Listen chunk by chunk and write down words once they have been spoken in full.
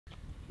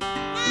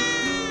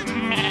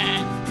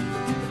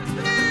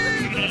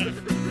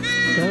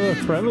Kind of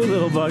a friendly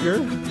little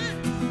bugger.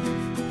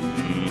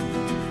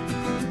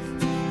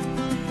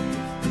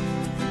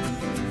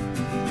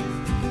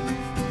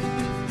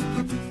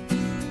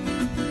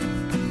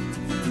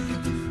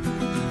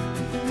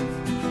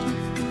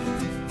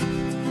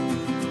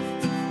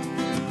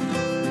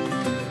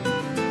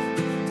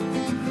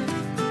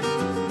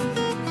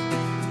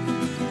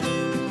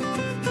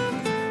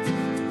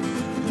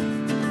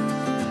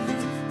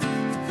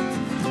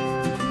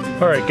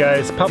 Alright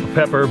guys, Papa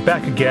Pepper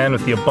back again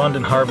with the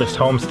Abundant Harvest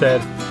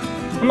Homestead.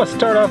 I'm going to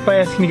start off by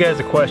asking you guys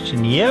a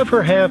question. You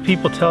ever have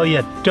people tell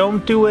you,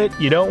 don't do it,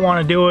 you don't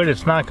want to do it,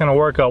 it's not going to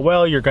work out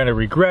well, you're going to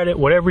regret it,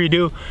 whatever you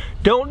do,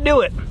 don't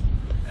do it.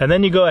 And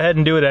then you go ahead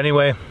and do it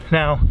anyway.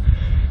 Now,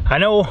 I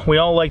know we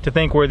all like to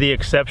think we're the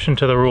exception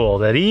to the rule,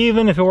 that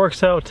even if it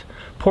works out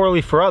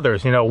poorly for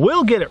others, you know,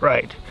 we'll get it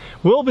right.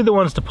 We'll be the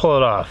ones to pull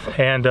it off.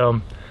 And I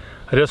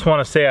just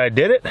want to say I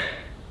did it.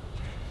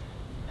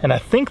 And I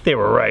think they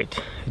were right.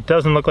 It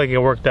doesn't look like it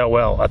worked out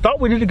well. I thought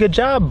we did a good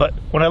job, but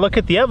when I look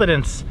at the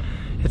evidence,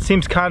 it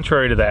seems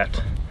contrary to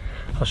that.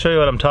 I'll show you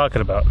what I'm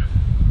talking about.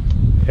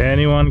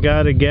 Anyone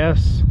got a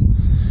guess?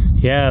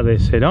 Yeah, they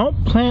say,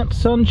 don't plant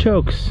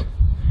sunchokes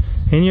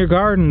in your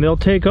garden. They'll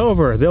take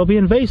over. They'll be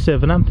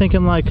invasive. And I'm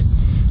thinking like,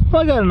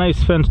 well, I got a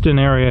nice fenced in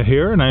area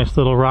here, a nice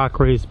little rock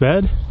raised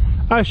bed.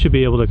 I should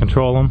be able to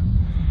control them.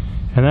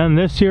 And then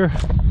this year,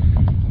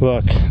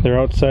 look, they're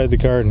outside the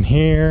garden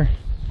here.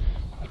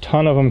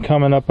 Ton of them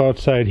coming up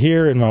outside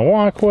here in my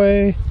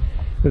walkway,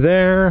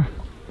 there,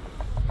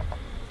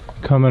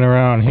 coming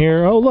around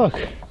here. Oh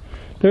look,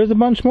 there's a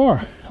bunch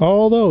more.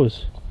 All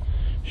those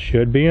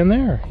should be in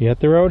there, yet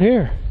they're out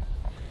here.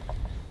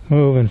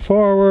 Moving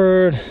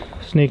forward,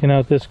 sneaking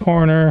out this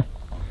corner,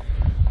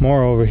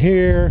 more over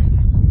here,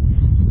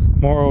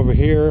 more over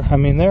here. I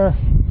mean, they're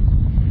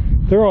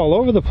all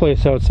over the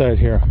place outside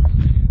here.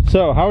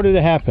 So how did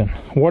it happen?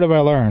 What have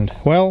I learned?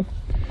 Well,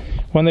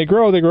 when they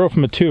grow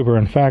from a tuber.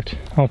 In fact,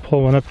 I'll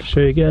pull one up to show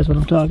you guys what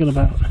I'm talking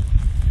about.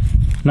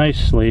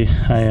 Nicely,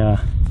 there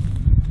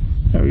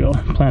we go,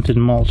 planted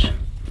in mulch.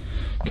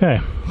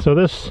 Okay, so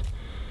this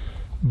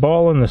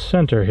ball in the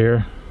center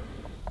here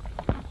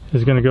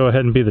is going to go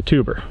ahead and be the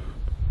tuber.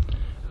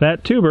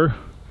 That tuber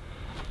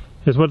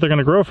is what they're going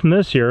to grow from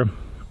this year,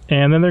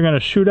 and then they're going to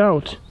shoot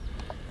out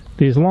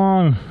these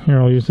long, here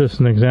I'll use this as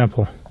an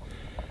example.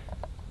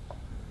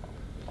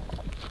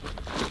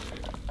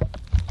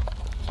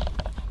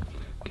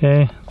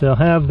 Okay, they'll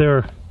have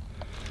their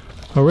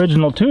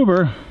original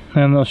tuber,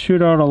 and they'll shoot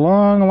out a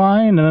long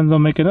line, and then they'll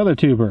make another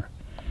tuber.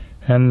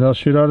 And they'll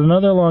shoot out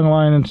another long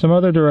line in some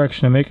other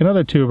direction and make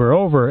another tuber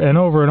over and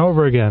over and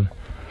over again.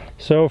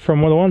 So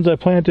from the ones I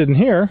planted in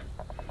here,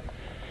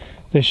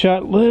 they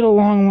shot little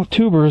long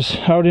tubers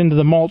out into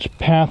the mulch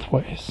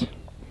pathways.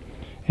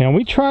 And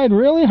we tried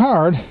really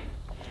hard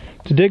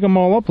to dig them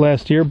all up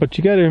last year, but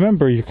you got to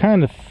remember, you're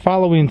kind of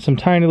following some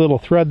tiny little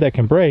thread that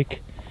can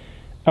break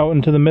out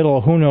into the middle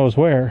of who knows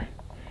where,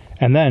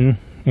 and then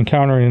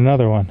encountering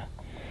another one.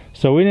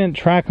 So we didn't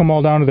track them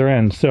all down to their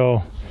end.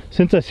 So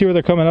since I see where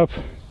they're coming up,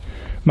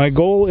 my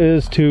goal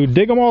is to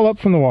dig them all up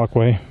from the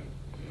walkway,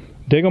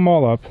 dig them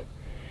all up,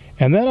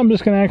 and then I'm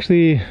just going to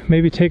actually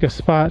maybe take a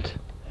spot,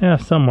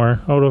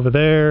 somewhere out over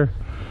there,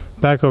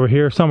 back over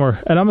here,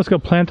 somewhere, and I'm just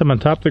going to plant them on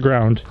top of the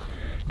ground,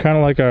 kind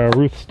of like a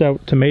Ruth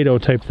Stout tomato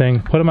type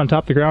thing. Put them on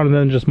top of the ground and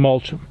then just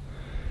mulch them.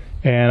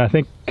 And I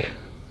think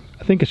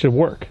it should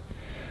work.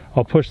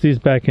 I'll push these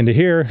back into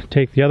here,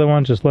 take the other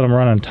ones, just let them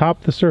run on top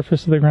of the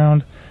surface of the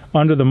ground,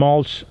 under the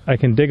mulch. I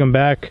can dig them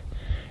back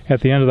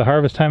at the end of the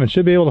harvest time and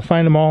should be able to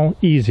find them all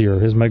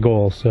easier is my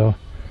goal. So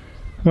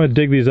I'm going to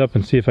dig these up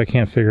and see if I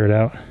can't figure it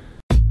out.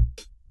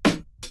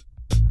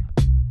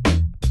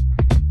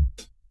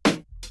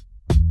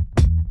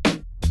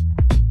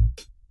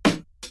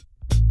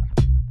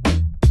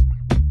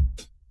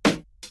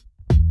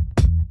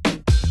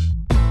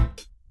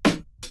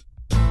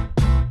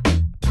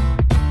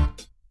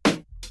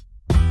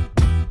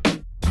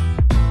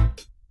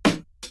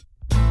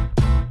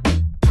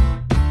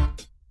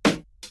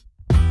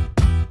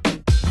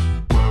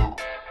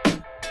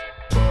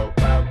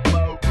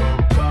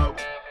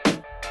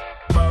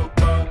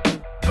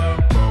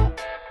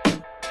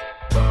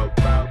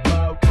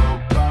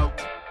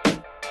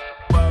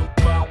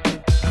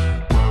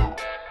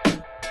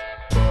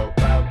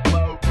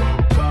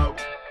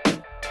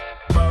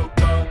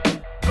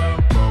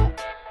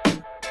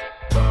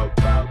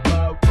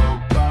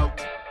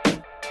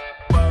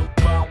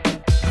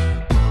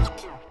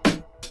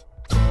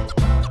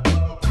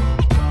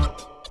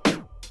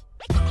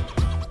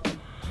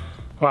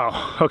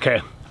 Wow,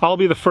 okay, I'll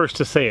be the first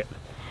to say it.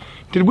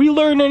 Did we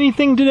learn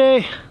anything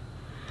today?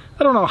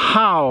 I don't know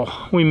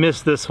how we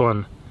missed this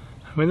one.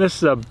 I mean, this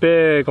is a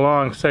big,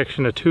 long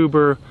section of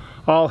tuber,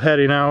 all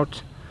heading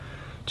out.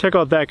 Check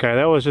out that guy,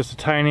 that was just a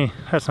tiny,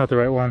 that's not the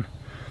right one.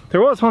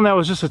 There was one that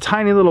was just a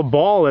tiny little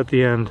ball at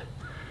the end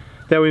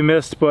that we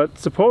missed, but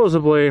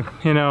supposedly,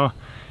 you know,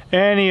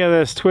 any of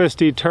this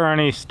twisty,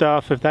 turny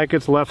stuff, if that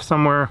gets left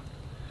somewhere,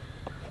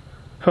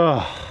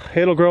 oh,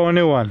 it'll grow a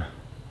new one.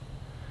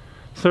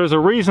 So there's a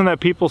reason that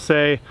people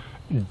say,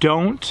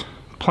 don't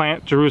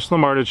plant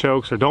Jerusalem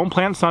artichokes or don't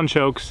plant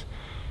sunchokes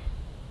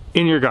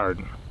in your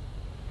garden.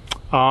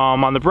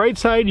 On the bright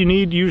side, you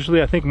need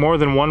usually, I think, more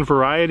than one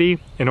variety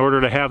in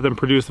order to have them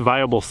produce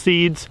viable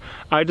seeds.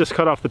 I just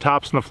cut off the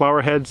tops and the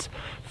flower heads,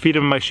 feed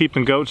them my sheep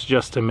and goats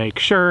just to make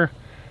sure.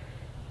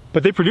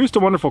 But they produced a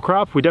wonderful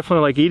crop. We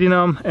definitely like eating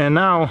them. And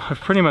now I've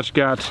pretty much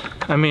got,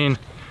 I mean,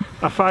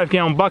 a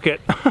 5-gallon bucket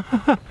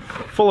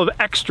full of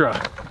extra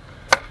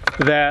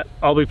that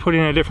I'll be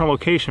putting in a different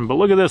location. But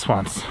look at this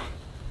one.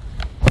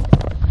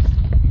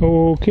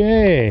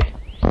 Okay.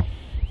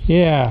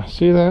 Yeah,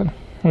 see that?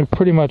 I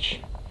pretty much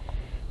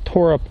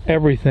tore up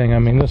everything. I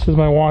mean, this is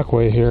my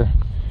walkway here.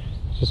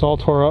 It's just all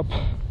tore up.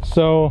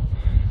 So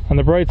on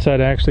the bright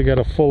side, I actually got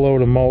a full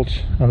load of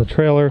mulch on the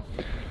trailer.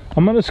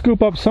 I'm going to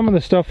scoop up some of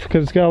the stuff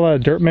because it's got a lot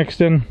of dirt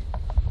mixed in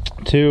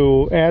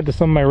to add to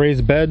some of my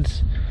raised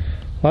beds.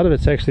 A lot of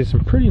it's actually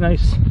some pretty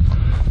nice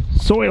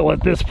soil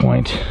at this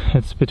point.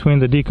 It's between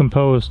the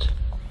decomposed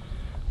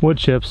wood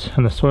chips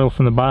and the soil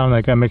from the bottom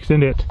that got mixed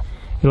into it.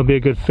 It'll be a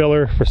good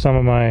filler for some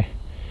of my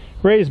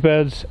raised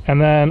beds, and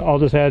then I'll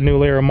just add a new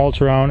layer of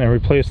mulch around and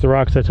replace the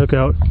rocks I took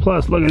out.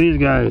 Plus, look at these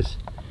guys.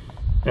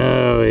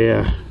 Oh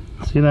yeah,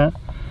 see that?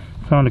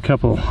 Found a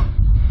couple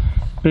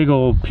big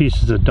old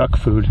pieces of duck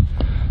food.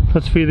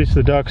 Let's feed these to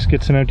the ducks,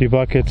 get some empty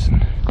buckets,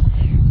 and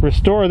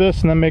restore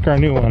this, and then make our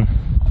new one.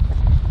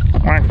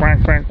 Quack,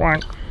 quack, quack,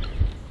 quack.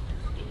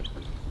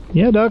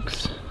 Yeah,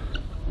 ducks.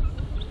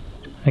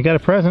 I got a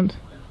present.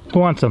 Who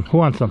wants them? Who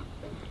wants them?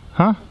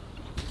 Huh?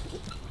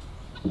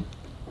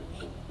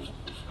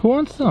 Who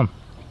wants them?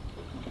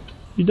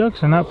 You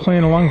ducks are not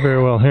playing along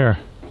very well here.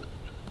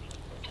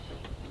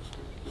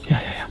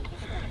 Yeah.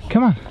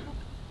 Come on.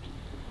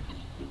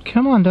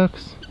 Come on,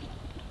 ducks.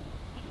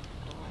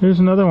 Here's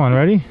another one.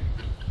 Ready?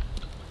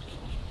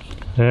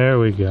 There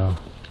we go.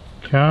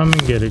 Come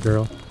and get it,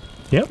 girl.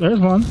 Yep, there's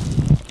one.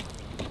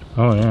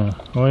 Oh yeah.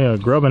 Oh yeah,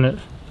 grubbing it.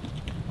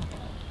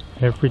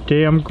 Every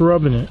day I'm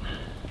grubbing it.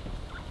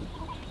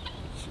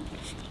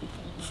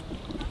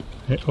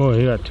 Oh,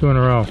 you got 2 in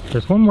a row.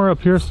 There's one more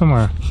up here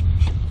somewhere.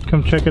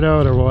 Come check it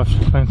out, or we'll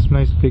have to find some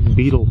nice big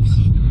beetles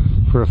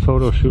for a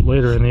photo shoot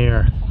later in the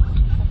year.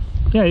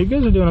 Yeah, you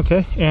guys are doing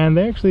okay. And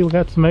they actually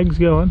got some eggs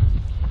going.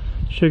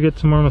 Should get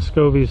some more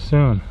muscovies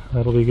soon.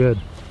 That'll be good.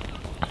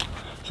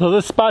 So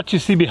this spot you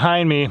see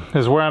behind me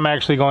is where I'm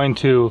actually going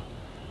to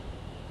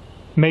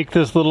make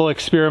this little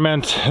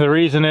experiment. The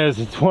reason is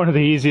it's one of the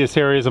easiest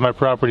areas of my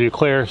property to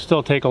clear.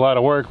 Still take a lot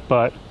of work,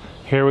 but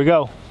here we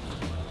go.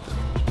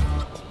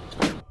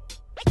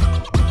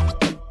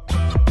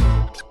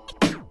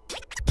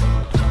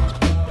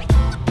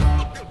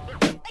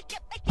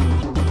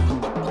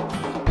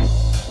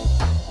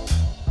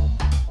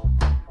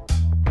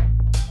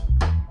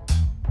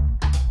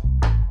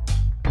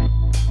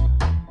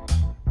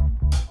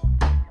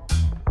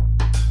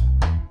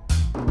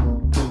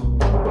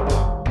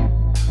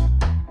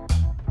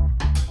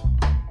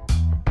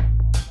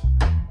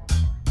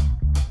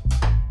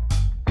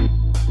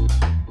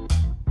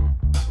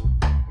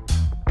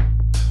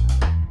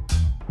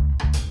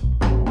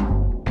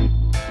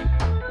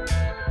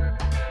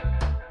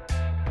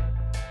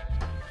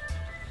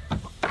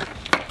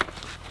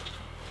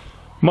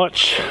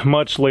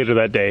 Much later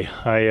that day.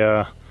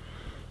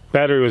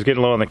 Battery was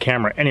getting low on the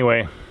camera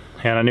anyway,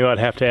 and I knew I'd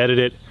have to edit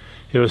it.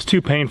 It was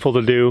too painful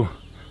to do.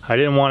 I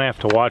didn't want to have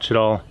to watch it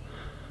all,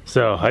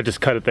 so I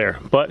just cut it there.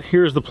 But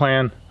here's the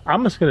plan.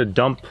 I'm just gonna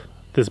dump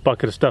this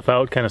bucket of stuff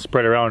out, kind of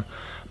spread around.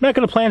 I'm not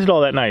gonna plant it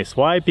all that nice.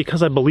 Why?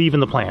 Because I believe in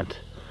the plant.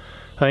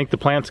 I think the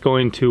plant's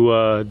going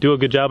to do a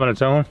good job on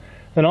its own.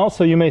 And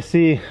also, you may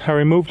see I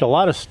removed a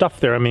lot of stuff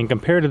there. I mean,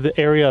 compared to the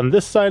area on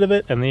this side of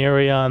it and the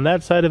area on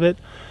that side of it,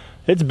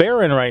 it's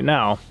barren right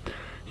now.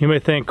 You may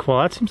think,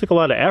 well, that seems like a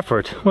lot of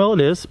effort. Well,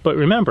 it is, but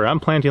remember, I'm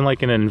planting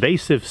like an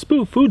invasive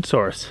food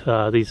source,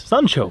 these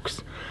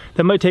sunchokes,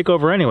 that might take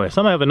over anyway.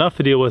 So I'm gonna have enough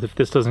to deal with if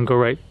this doesn't go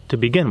right to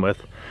begin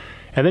with.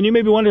 And then you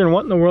may be wondering,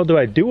 what in the world do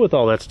I do with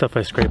all that stuff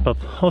I scrape up?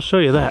 I'll show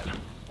you that.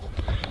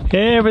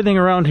 Everything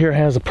around here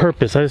has a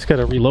purpose. I just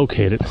gotta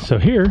relocate it. So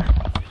here,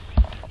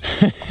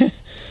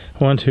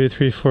 1, 2,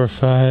 3, 4,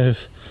 5,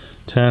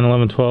 10,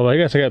 11, 12. I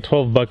guess I got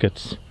 12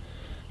 buckets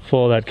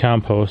full of that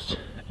compost.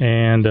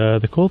 And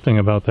the cool thing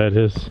about that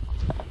is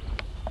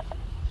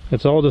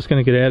it's all just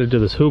going to get added to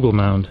this hugel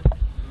mound.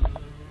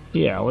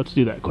 Yeah, let's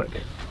do that quick.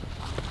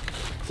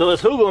 So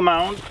this hugel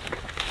mound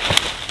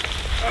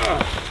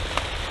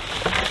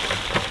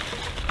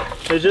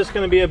is just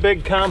going to be a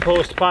big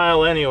compost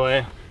pile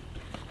anyway.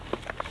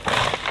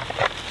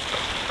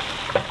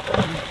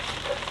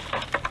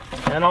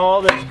 And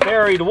all this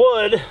buried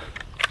wood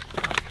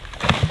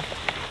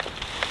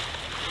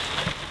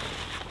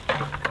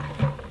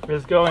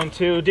is going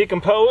to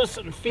decompose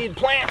and feed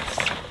plants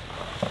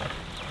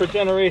for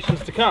generations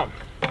to come.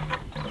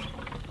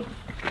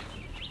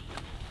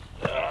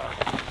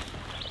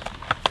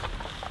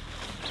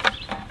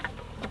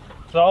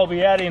 So I'll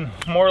be adding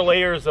more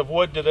layers of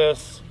wood to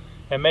this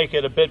and make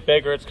it a bit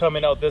bigger. It's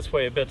coming out this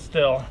way a bit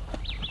still.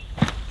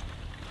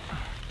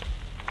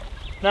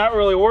 Not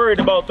really worried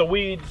about the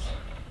weeds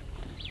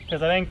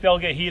because I think they'll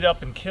get heat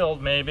up and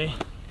killed maybe.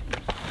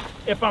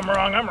 If I'm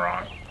wrong, I'm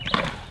wrong.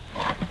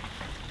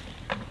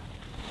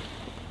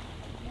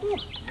 Whew.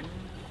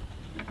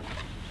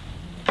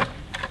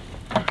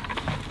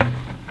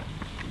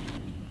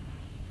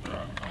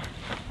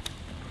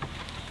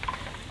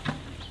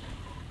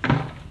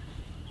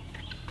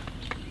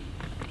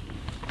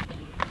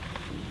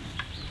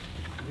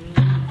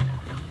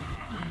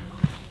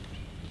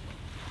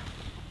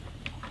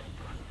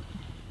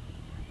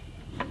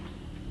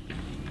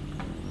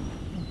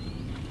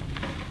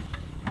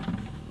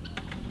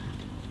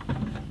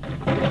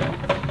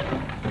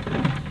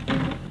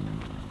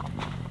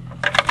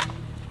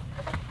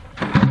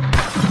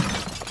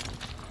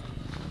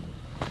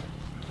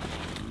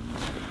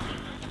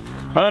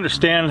 I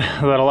understand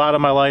that a lot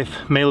of my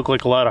life may look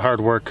like a lot of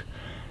hard work,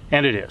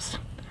 and it is.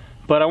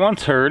 But I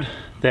once heard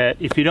that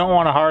if you don't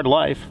want a hard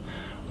life,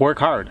 work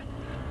hard.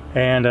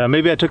 And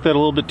maybe I took that a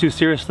little bit too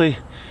seriously,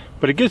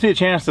 but it gives me a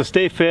chance to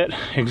stay fit,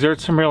 exert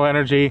some real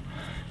energy,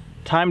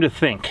 time to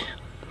think,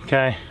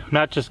 okay? I'm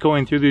not just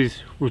going through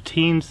these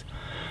routines,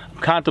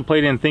 I'm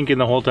contemplating and thinking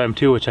the whole time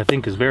too, which I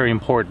think is very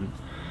important.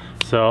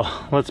 So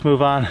let's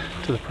move on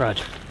to the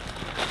project.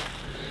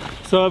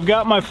 So I've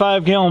got my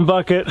 5-gallon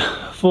bucket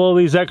full of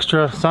these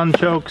extra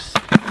sunchokes,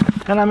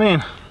 and I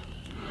mean,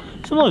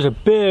 some of those are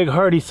big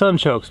hearty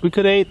sunchokes. We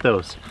could have ate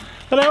those.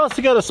 And I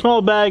also got a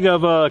small bag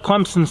of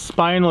Clemson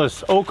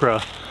spineless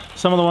okra,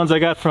 some of the ones I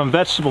got from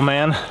Vegetable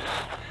Man,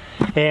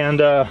 and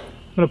I'm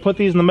gonna put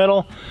these in the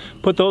middle,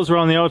 put those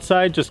around the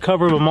outside, just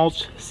cover them with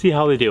mulch, see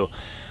how they do.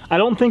 I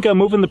don't think I'm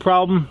moving the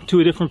problem to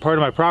a different part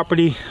of my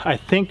property. I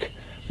think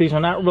these are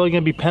not really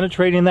going to be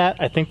penetrating that.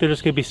 I think they're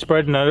just going to be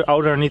spreading out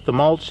underneath the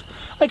mulch.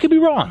 I could be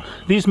wrong.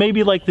 These may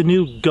be like the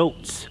new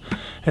goats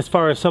as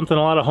far as something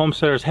a lot of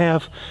homesteaders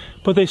have,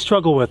 but they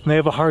struggle with and they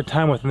have a hard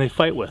time with and they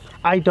fight with.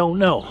 I don't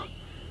know.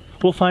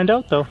 We'll find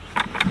out though.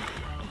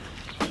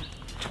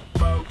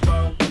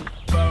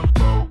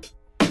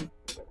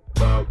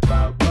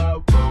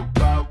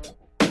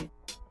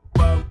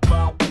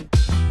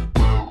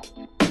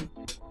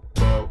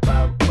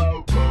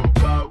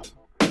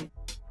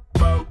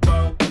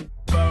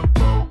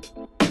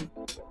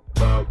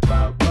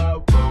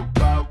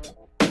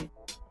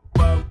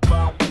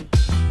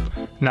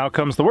 Now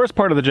comes the worst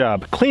part of the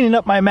job, cleaning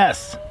up my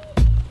mess.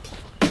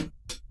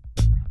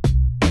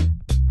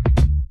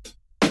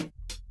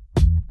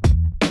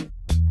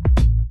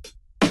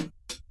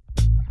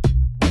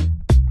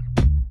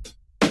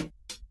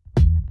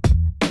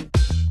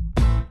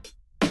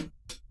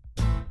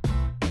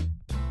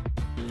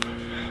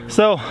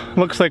 So,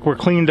 looks like we're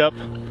cleaned up.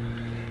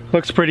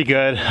 Looks pretty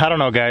good. I don't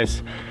know,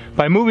 guys.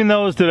 By moving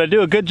those, did I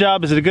do a good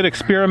job? Is it a good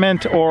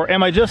experiment, or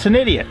am I just an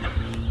idiot?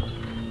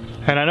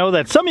 And I know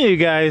that some of you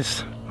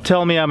guys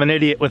tell me I'm an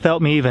idiot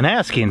without me even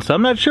asking, so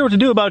I'm not sure what to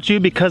do about you,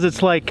 because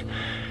it's like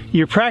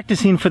you're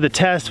practicing for the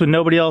test when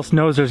nobody else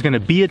knows there's going to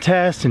be a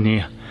test, and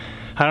you,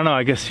 I don't know,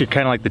 I guess you're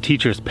kind of like the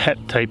teacher's pet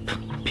type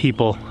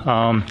people.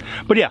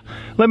 But yeah,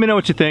 let me know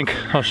what you think.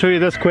 I'll show you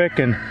this quick,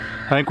 and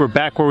I think we're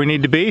back where we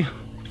need to be.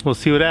 We'll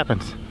see what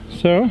happens.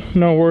 So,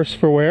 no worse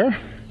for wear.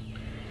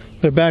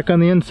 They're back on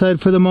the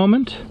inside for the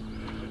moment.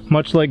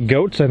 Much like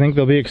goats, I think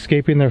they'll be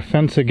escaping their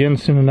fence again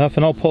soon enough,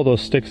 and I'll pull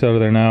those sticks out of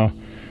there now.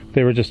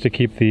 They were just to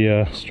keep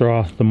the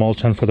straw, the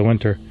mulch on for the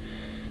winter.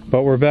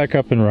 But we're back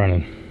up and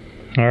running.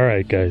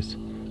 Alright guys,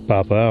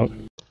 Papa out.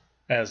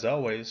 As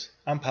always,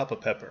 I'm Papa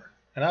Pepper,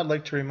 and I'd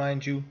like to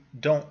remind you,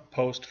 don't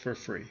post for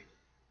free.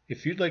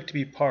 If you'd like to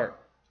be part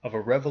of a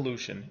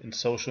revolution in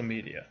social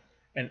media,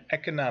 an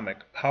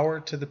economic power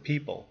to the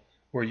people,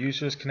 where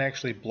users can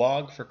actually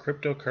blog for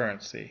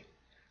cryptocurrency,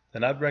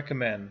 then I'd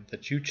recommend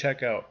that you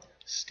check out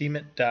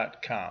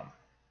steemit.com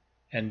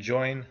and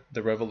join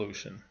the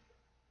revolution.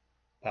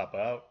 Papa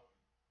out.